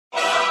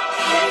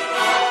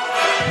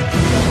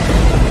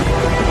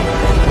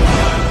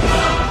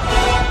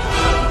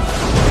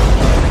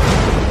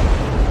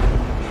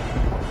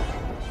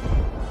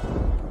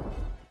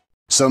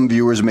Some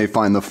viewers may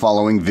find the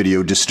following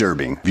video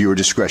disturbing. Viewer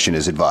discretion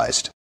is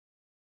advised.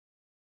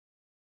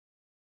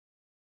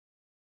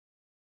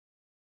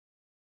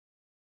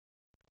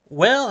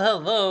 Well,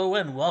 hello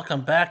and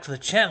welcome back to the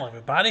channel,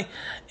 everybody.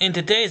 In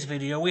today's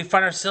video, we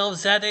find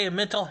ourselves at a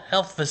mental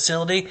health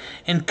facility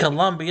in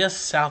Columbia,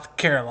 South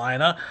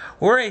Carolina,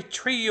 where a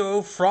trio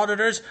of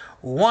frauditors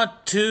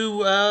want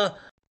to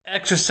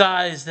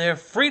exercise their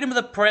freedom of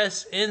the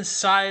press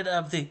inside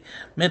of the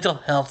mental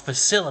health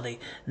facility.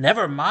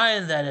 Never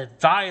mind that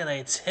it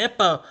violates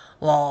HIPAA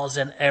laws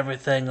and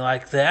everything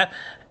like that.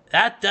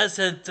 That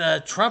doesn't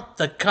trump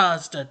the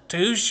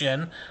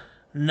Constitution.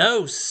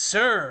 No,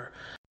 sir.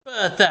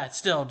 But that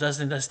still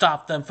doesn't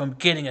stop them from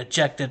getting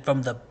ejected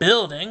from the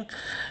building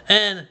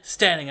and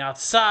standing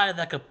outside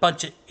like a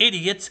bunch of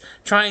idiots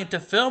trying to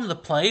film the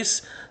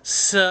place.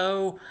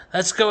 So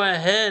let's go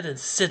ahead and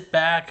sit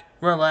back,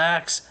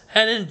 relax,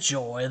 and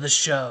enjoy the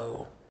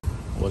show.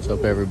 What's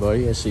up,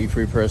 everybody? SC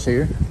Free Press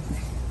here.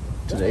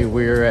 Today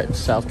we're at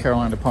South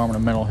Carolina Department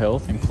of Mental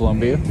Health in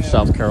Columbia,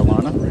 South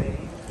Carolina.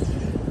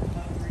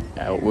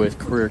 Out with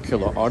Career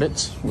Killer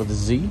Audits with a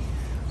Z.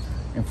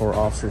 And for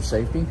officer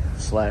safety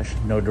 /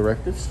 no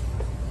directives.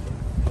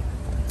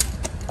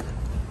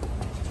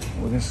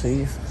 We're gonna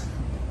see if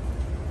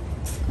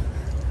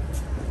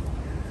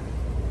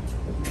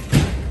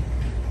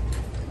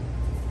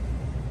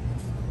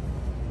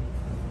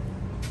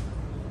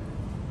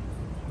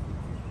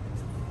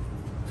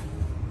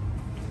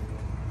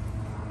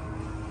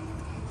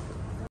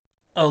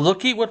oh,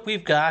 looky what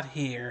we've got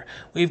here.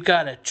 We've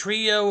got a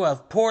trio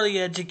of poorly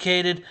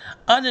educated,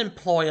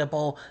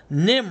 unemployable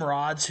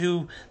nimrods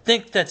who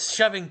think that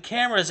shoving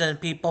cameras in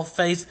people's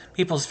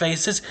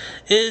faces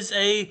is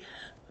a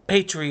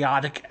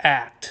patriotic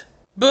act.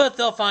 But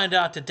they'll find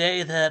out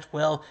today that,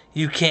 well,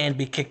 you can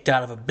be kicked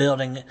out of a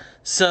building.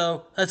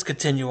 So, let's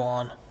continue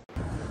on.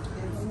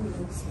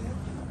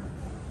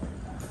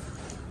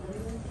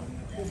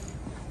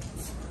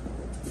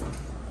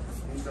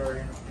 I'm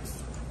sorry.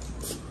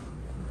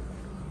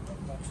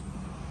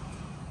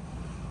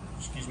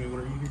 Excuse me,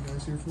 what are you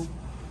guys here for?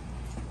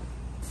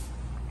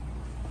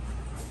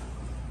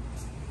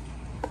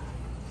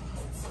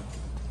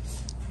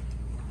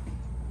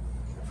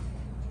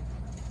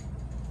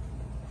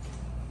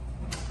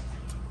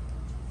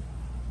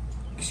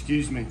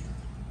 Excuse me.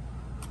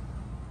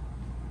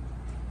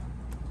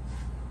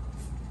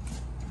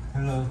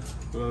 Hello.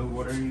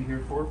 What are you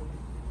here for?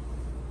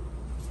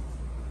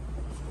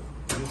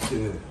 Just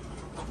to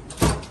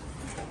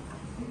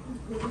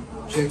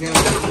check out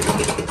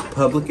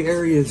public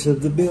areas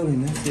of the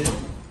building. That's it.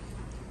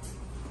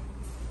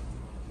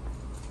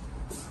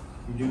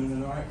 You doing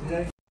it all right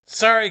today?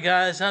 Sorry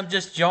guys, I'm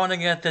just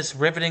yawning at this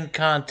riveting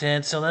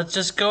content, so let's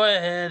just go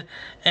ahead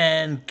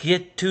and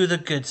get to the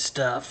good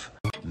stuff.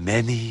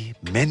 Many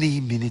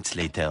minutes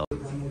later.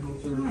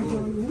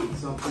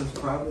 Something's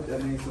private,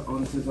 that means the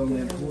onus is on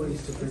the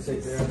employees to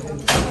protect their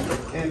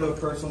identity and their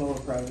personal or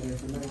private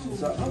information.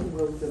 So I'm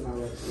going within my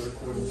rights to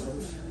recording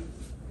service.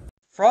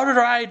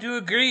 Frauditor, I do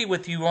agree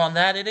with you on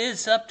that. It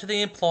is up to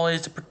the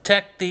employees to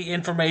protect the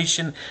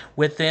information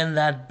within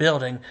that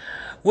building,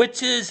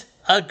 which is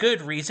a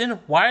good reason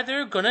why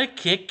they're gonna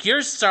kick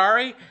your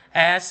sorry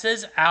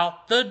asses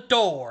out the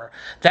door.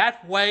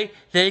 That way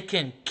they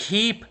can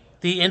keep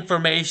the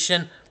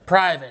information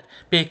private,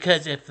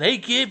 because if they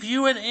give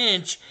you an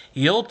inch,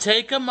 you'll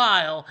take a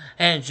mile,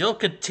 and you'll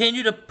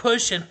continue to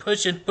push and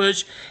push and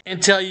push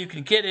until you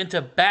can get into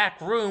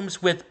back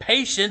rooms with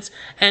patients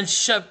and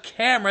shove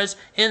cameras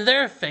in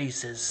their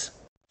faces.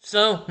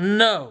 So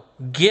no,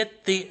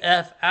 get the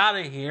F out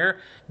of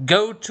here,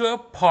 go to a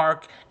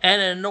park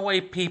and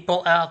annoy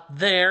people out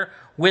there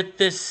with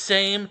this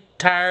same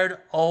tired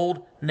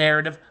old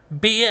narrative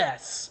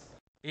BS.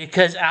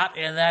 Because out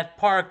in that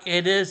park,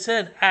 it is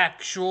an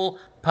actual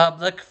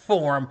public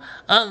forum,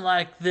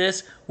 unlike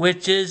this,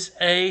 which is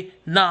a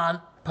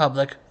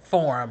non-public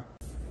forum.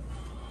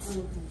 I'm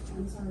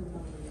sorry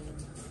about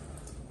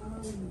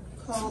that.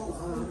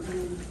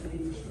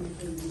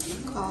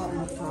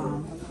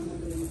 Call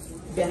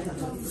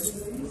Bethany.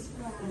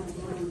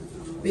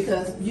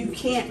 Because you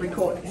can't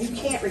record. You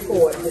can't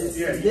record this.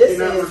 Yeah, This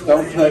is.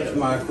 Don't touch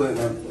my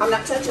equipment. I'm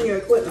not touching your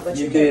equipment, but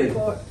you You can't did.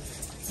 record.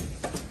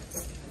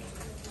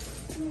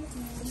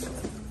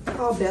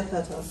 Call Beth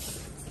Hutto.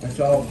 That's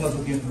all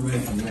public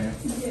information, man.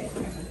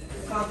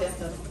 Call Beth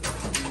Hutto.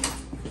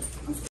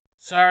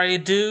 Sorry,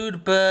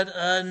 dude, but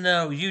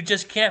no, you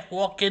just can't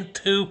walk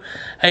into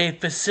a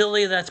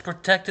facility that's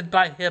protected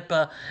by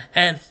HIPAA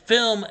and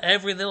film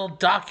every little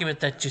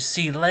document that you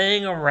see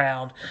laying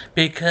around,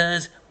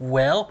 because,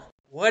 well,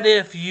 what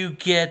if you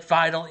get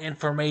vital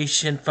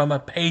information from a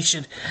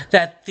patient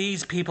that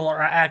these people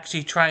are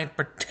actually trying to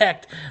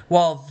protect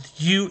while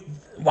you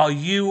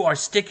are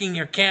sticking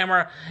your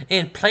camera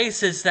in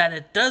places that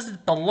it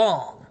doesn't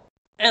belong?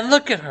 And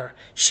look at her.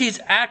 She's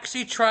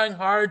actually trying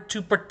hard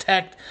to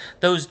protect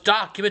those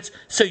documents,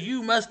 so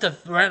you must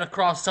have ran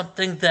across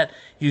something that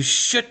you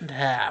shouldn't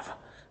have.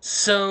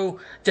 So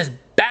just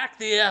back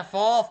the F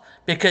off,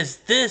 because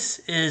this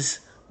is,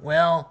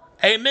 well,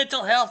 a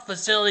mental health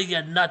facility,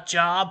 you nut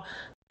job,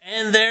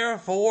 and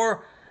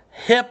therefore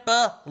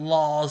HIPAA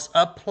laws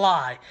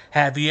apply.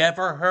 Have you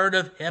ever heard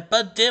of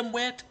HIPAA,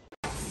 dimwit?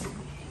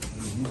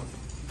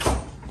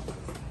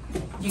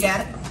 You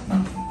got it?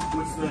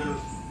 What's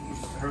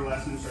her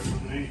last name starts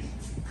with an H?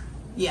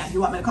 Yeah,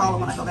 you want me to call her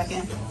when I go back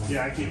in?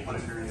 Yeah, I can't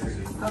find her either.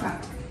 Okay.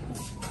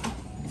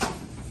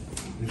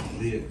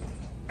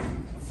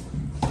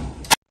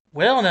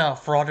 Well now,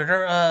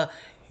 Frauditor,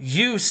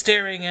 you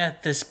staring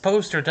at this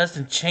poster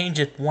doesn't change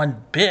it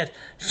one bit.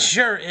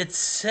 Sure, it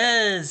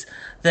says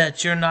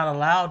that you're not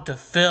allowed to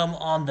film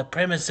on the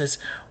premises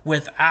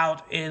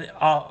without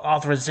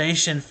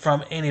authorization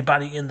from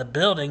anybody in the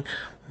building,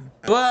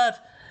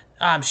 but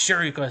I'm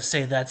sure you're going to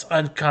say that's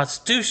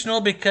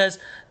unconstitutional because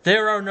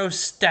there are no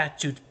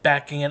statutes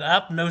backing it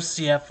up, no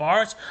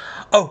CFRs.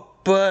 Oh,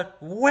 but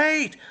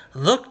wait,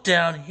 look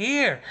down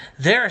here.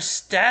 There are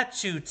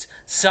statutes,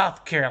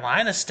 South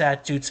Carolina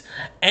statutes,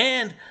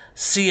 and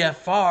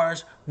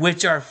CFRs,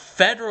 which are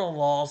federal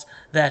laws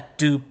that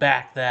do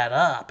back that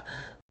up.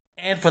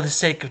 And for the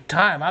sake of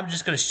time, I'm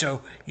just going to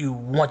show you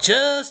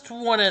just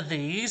one of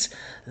these.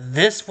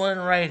 This one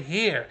right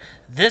here.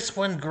 This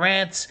one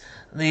grants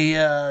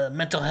the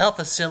mental health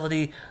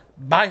facility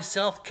by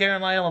South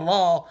Carolina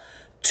law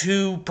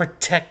to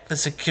protect the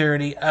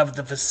security of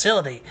the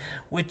facility,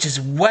 which is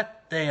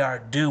what they are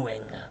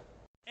doing.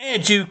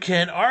 And you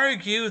can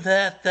argue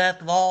that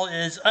that law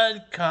is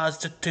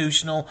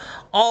unconstitutional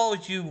all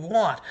you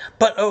want.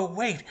 But oh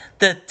wait,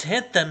 the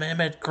 10th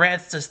Amendment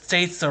grants the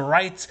states the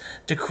rights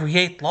to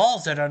create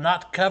laws that are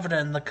not covered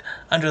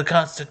under the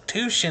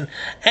Constitution,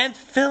 and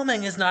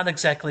filming is not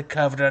exactly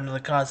covered under the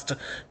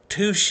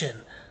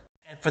Constitution.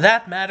 And for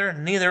that matter,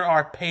 neither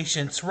are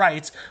patients'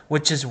 rights,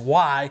 which is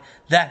why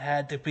that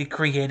had to be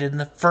created in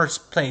the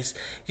first place.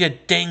 You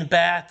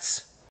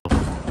dingbats.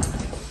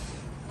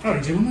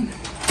 Howdy, gentlemen.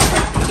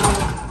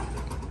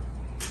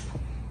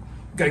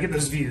 Gotta get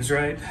those views,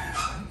 right?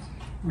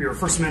 We are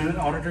First Amendment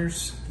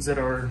auditors. Is that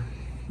our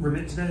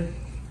remit today?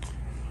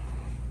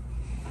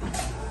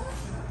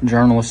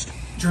 Journalist.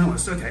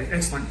 Journalist, okay,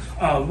 excellent.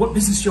 What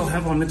business do y'all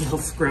have on mental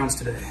health grounds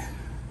today?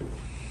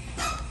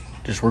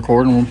 Just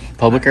recording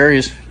public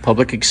areas,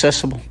 public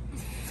accessible.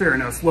 Fair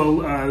enough.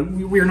 Well,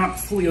 we are not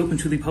fully open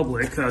to the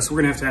public, so we're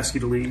gonna have to ask you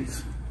to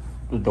leave.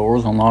 The door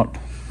is unlocked.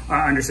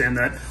 I understand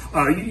that.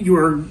 You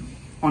are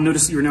on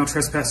notice that you are now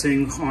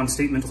trespassing on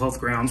state mental health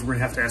grounds. We're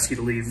gonna have to ask you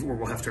to leave or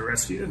we'll have to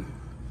arrest you.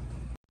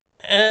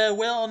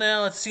 Well,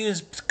 now it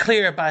seems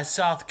clear by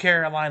South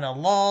Carolina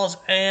laws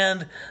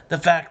and the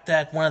fact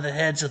that one of the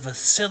heads of the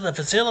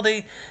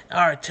facility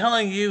are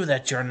telling you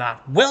that you're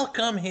not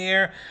welcome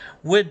here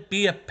would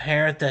be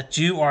apparent that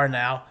you are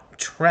now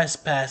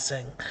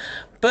trespassing.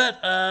 But,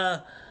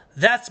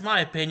 that's my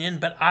opinion,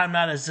 but I am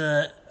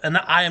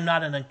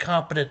not an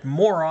incompetent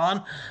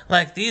moron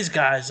like these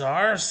guys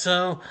are,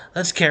 so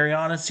let's carry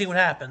on and see what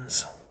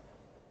happens.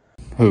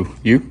 Who?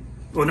 You?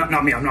 Well,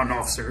 not me. I'm not an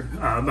officer.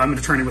 I'm an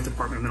attorney with the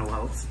Department of Mental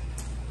Health.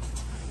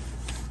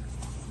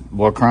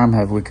 What crime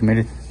have we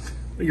committed?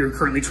 You're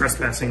currently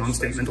trespassing on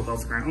state mental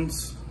health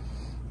grounds.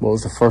 What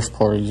was the first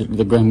part of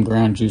the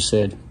ground you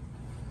said?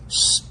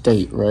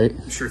 State, right?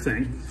 Sure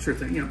thing,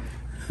 yeah.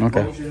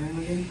 Okay. What was your name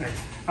again? Hey,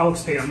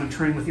 Alex Pate, I'm an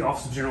attorney with the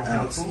Office of General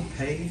Alex Counsel.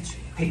 Page.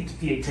 Pate,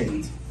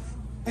 P-A-T-E.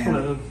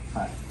 And,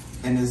 hi.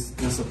 And is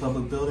this a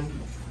public building?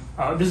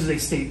 This is a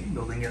state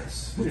building,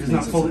 yes. It Which is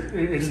not means fully,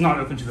 it is not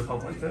open to the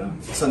public, though.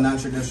 It's a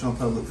non-traditional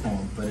public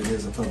forum, but it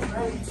is a public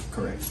building,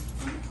 correct?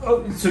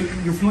 Oh, so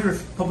you're familiar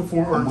with public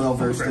forum? I'm well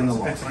versed in the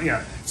law. Excellent,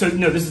 yeah. So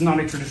no, this is not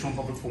a traditional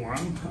public forum.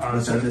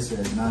 Which I just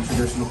said,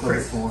 non-traditional public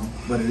Correct. forum,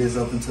 but it is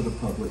open to the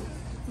public.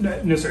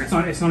 No, sir. It's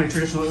not a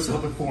traditional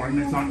public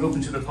forum. It's not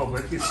open to the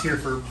public. It's here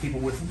for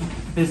people with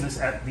business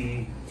at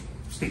the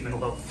state mental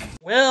health.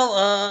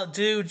 Well,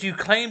 dude, you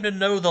claim to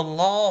know the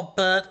law,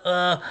 but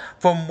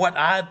from what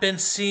I've been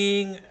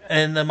seeing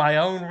in my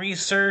own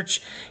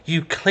research,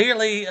 you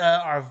clearly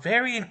are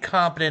very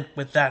incompetent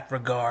with that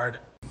regard.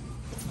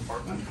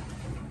 Department.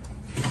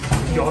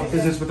 Y'all have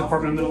business with the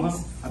Department of Mental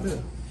Health? I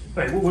do.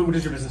 Right. What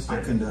is your business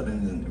I do? conduct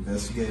an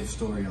investigative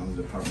story on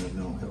the Department of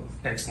Mental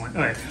Health. Excellent.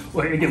 All right.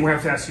 Well, again, we're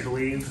going to have to ask you to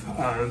leave.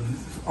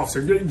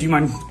 Officer, do you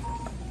mind?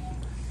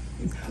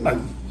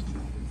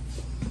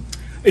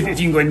 If you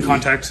can go ahead and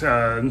contact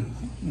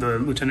the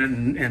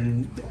lieutenant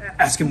and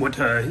ask him what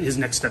his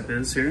next step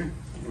is here.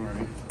 All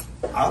right.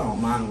 I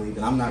don't mind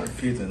leaving. I'm not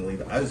refusing to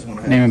leave. I just want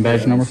to have Name and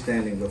badge a number.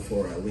 understanding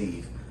before I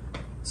leave.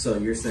 So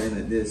you're saying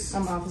that this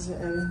I'm Officer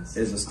Evans.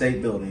 is a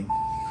state building,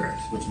 Correct.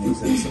 which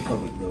means that it's a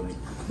public building,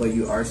 but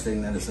you are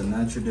saying that it's a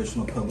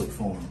non-traditional public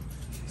forum,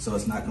 so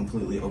it's not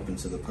completely open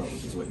to the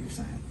public, is what you're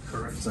saying.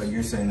 Correct. So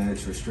you're saying that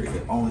it's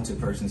restricted only to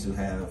persons who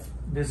have,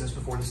 Business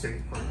before the state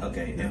department.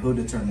 okay, and who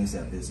determines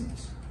that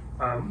business?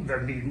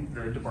 That'd be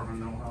the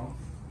Department of Mental Health.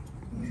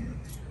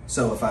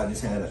 So if I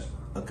just had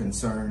a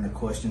concern or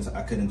questions,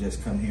 I couldn't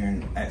just come here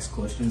and ask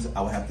questions.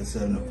 I would have to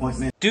set an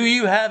appointment. Do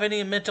you have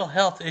any mental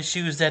health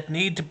issues that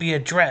need to be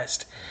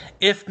addressed?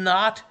 If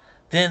not,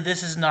 then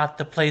this is not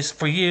the place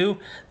for you.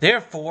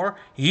 Therefore,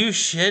 you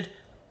should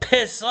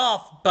piss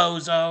off,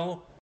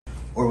 bozo.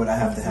 Or would I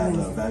have to have an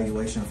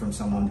evaluation from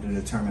someone to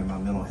determine my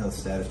mental health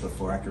status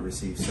before I could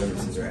receive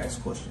services or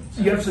ask questions?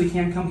 You actually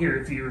can come here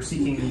if you're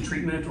seeking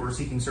treatment or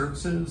seeking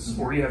services,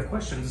 or you have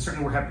questions.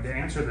 Certainly, we're happy to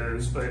answer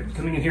those. But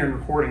coming in here and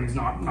recording is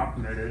not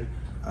permitted.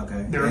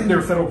 Okay. There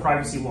are federal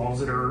privacy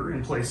laws that are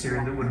in place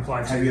here that would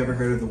apply to. Have you ever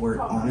heard of the word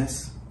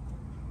onus?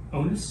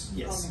 Onus?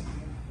 Yes.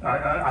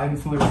 I'm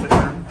familiar with the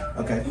term.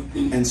 Okay.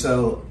 And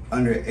so,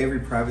 under every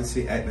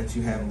privacy act that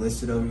you have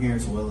listed over here,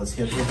 as well as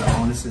HIPAA, the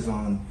onus is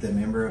on the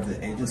member of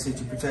the agency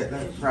to protect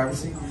that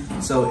privacy.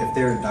 So, if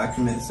there are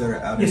documents that are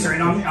out Yes, sir,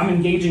 and I'm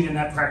engaging in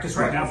that practice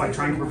right now by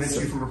trying to prevent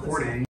you from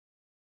recording.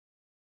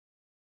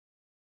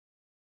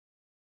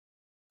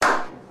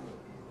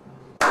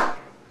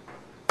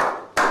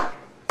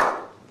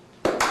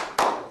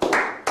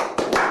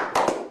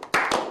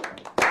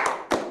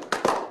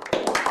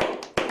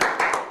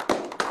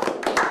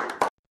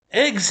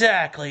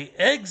 Exactly.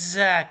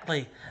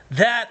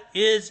 That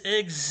is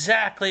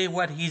exactly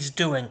what he's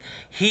doing.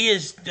 He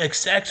is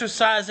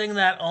exercising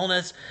that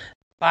onus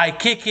by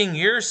kicking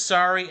your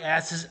sorry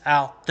asses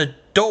out the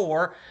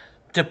door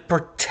to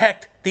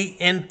protect the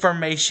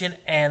information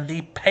and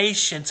the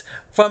patients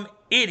from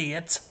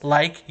idiots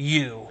like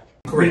you.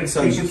 Correct.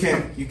 So you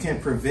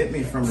can't prevent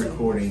me from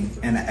recording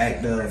an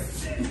act of.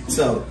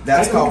 So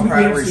that's called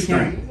private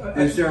restraint.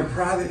 Is there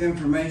private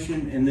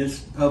information in this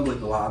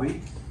public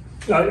lobby?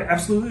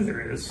 Absolutely,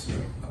 there is.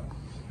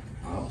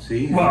 I'll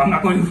see. Well, I'm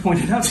not going to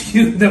point it out to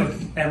you. That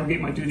would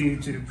abrogate my duty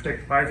to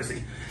protect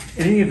privacy.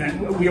 In any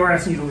event, we are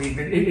asking you to leave.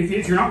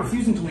 If you're not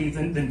refusing to leave,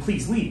 then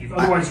please leave.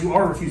 Otherwise, you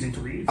are refusing to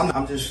leave.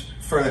 I'm just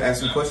further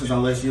asking questions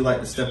unless you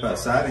like to step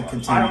outside and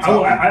continue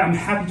talking. I'm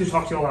happy to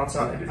talk to you all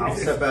outside. I'll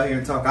step out here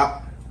and talk.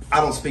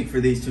 I don't speak for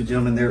these two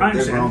gentlemen. They're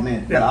grown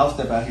men. But I'll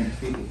step out here and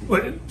speak with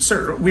you. But,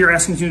 sir, we are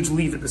asking you to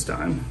leave at this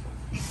time.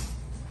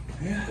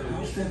 Yeah,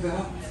 I'll step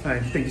out. All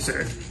right, thank you,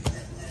 sir.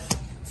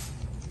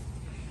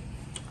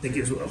 Thank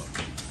you as well.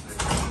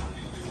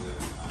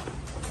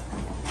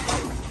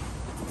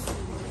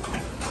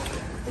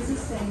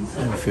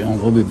 I have a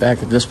feeling we'll be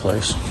back at this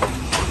place.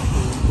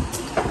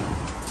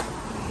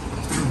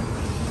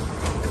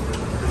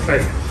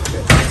 Right.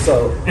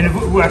 So, and if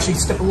we'll actually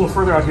step a little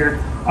further out here.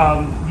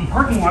 The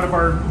parking lot of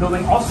our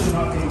building also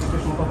not a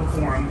traditional public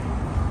forum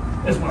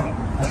as well.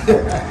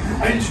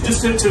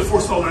 Just to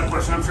forestall that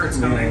question, I'm sure it's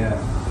coming.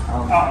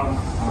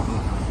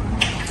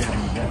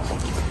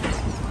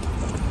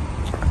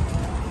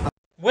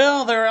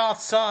 Well, they're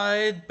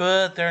outside,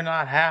 but they're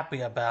not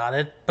happy about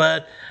it.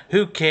 But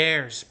who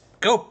cares?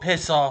 Go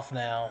piss off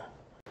now.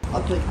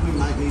 I think we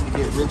might need to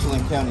get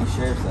Richland County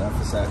Sheriff's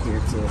Office out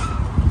here to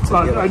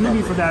no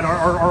need for that.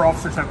 Our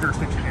officers have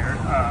jurisdiction here.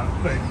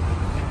 But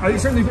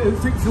certainly feel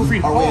free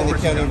to call. Are we in the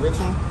county of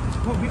Richland?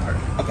 Well, we are.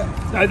 Okay.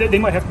 They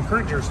might have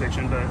concurrent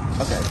jurisdiction, but...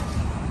 Okay.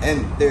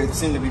 And they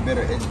seem to be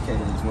better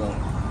educated as well.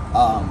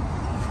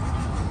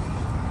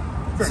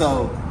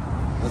 So,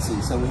 let's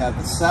see. So we have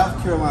the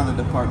South Carolina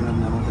Department of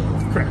Mental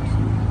Health. Correct.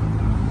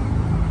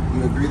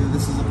 You agree that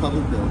this is a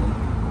public building.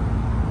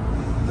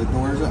 The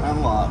doors are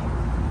unlocked.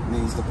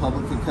 Means the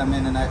public can come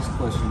in and ask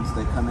questions.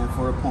 They come in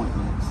for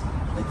appointments.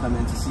 They come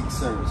in to seek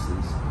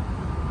services.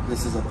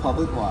 This is a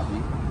public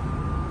lobby.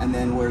 And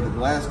then where the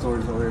glass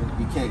doors are,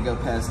 you can't go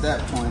past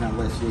that point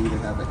unless you either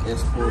have an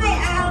escort.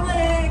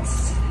 Hi,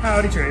 Alex.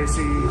 Howdy,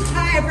 Tracy.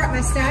 Hi, I brought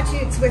my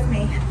statutes with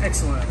me.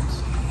 Excellent.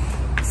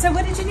 So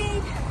what did you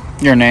need?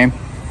 Your name?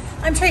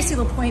 I'm Tracy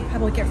LaPointe,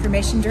 Public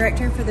Information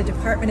Director for the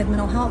Department of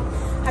Mental Health.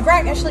 I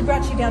actually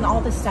brought you down all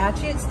the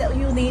statutes that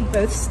you'll need,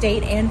 both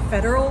state and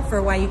federal,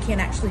 for why you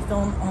can't actually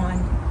film on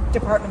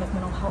Department of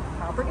Mental Health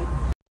property.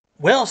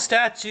 Well,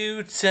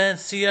 statutes and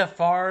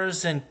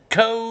CFRs and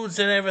codes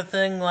and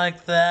everything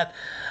like that.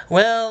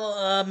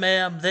 Well,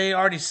 ma'am, they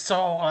already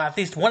saw, at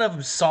least one of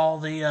them saw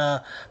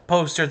the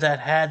poster that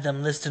had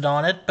them listed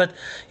on it. But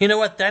you know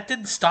what? That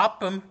didn't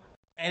stop him.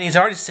 And he's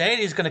already said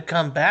he's going to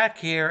come back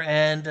here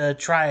and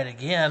try it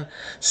again.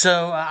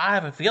 So I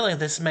have a feeling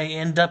this may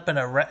end up in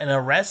an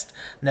arrest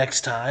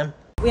next time.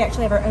 We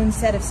actually have our own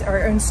set of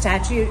our own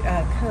statute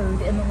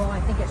code in the law.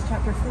 I think it's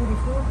chapter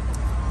 44.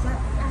 Is that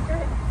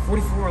accurate?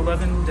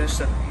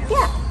 4411-7.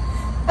 Yeah.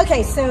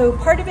 Okay, so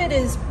part of it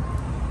is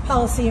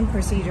policy and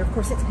procedure. Of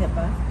course, it's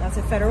HIPAA. That's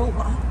a federal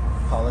law.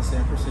 Policy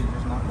and procedure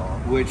is not law.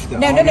 Which the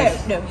No.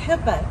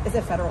 HIPAA is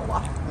a federal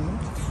law.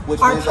 Which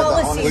Our means that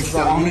policy-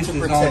 the onus is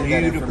on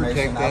you to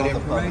protect that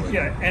information.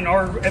 Yeah, and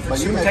our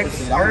efforts to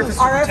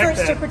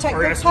protect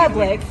the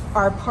public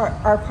are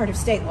part of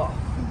state law.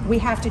 We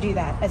have to do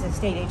that as a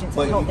state agency.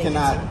 But health agency.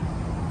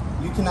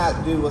 you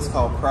cannot do what's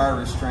called prior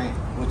restraint,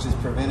 which is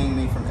preventing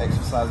me from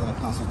exercising a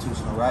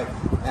constitutional right.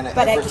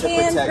 But I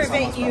can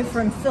prevent you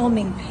from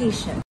filming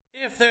patients.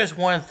 If there's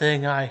one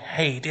thing I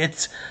hate,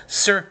 it's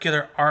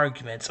circular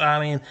arguments. I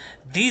mean,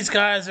 these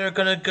guys are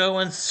going to go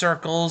in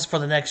circles for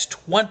the next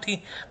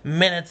 20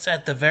 minutes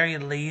at the very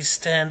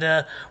least, and,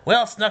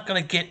 well, it's not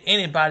going to get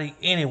anybody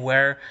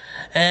anywhere,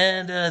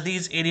 and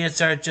these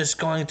idiots are just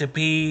going to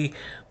be,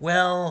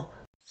 well,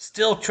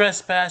 still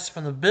trespass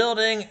from the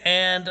building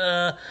and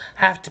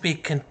have to be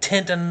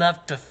content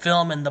enough to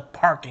film in the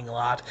parking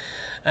lot.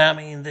 I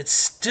mean, it's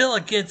still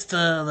against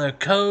the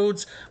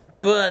codes,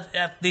 but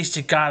at least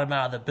you got them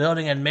out of the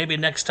building, and maybe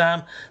next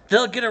time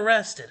they'll get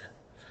arrested.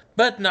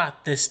 But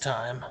not this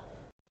time.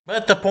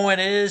 But the point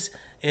is,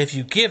 if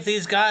you give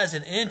these guys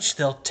an inch,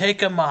 they'll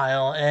take a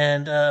mile.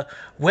 And,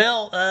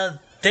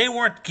 they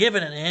weren't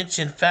given an inch.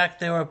 In fact,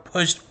 they were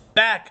pushed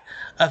back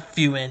a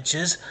few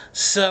inches.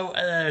 So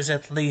there's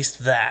at least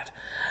that.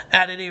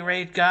 At any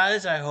rate,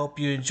 guys, I hope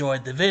you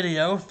enjoyed the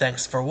video.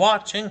 Thanks for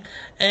watching,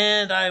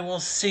 and I will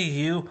see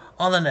you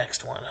on the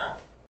next one.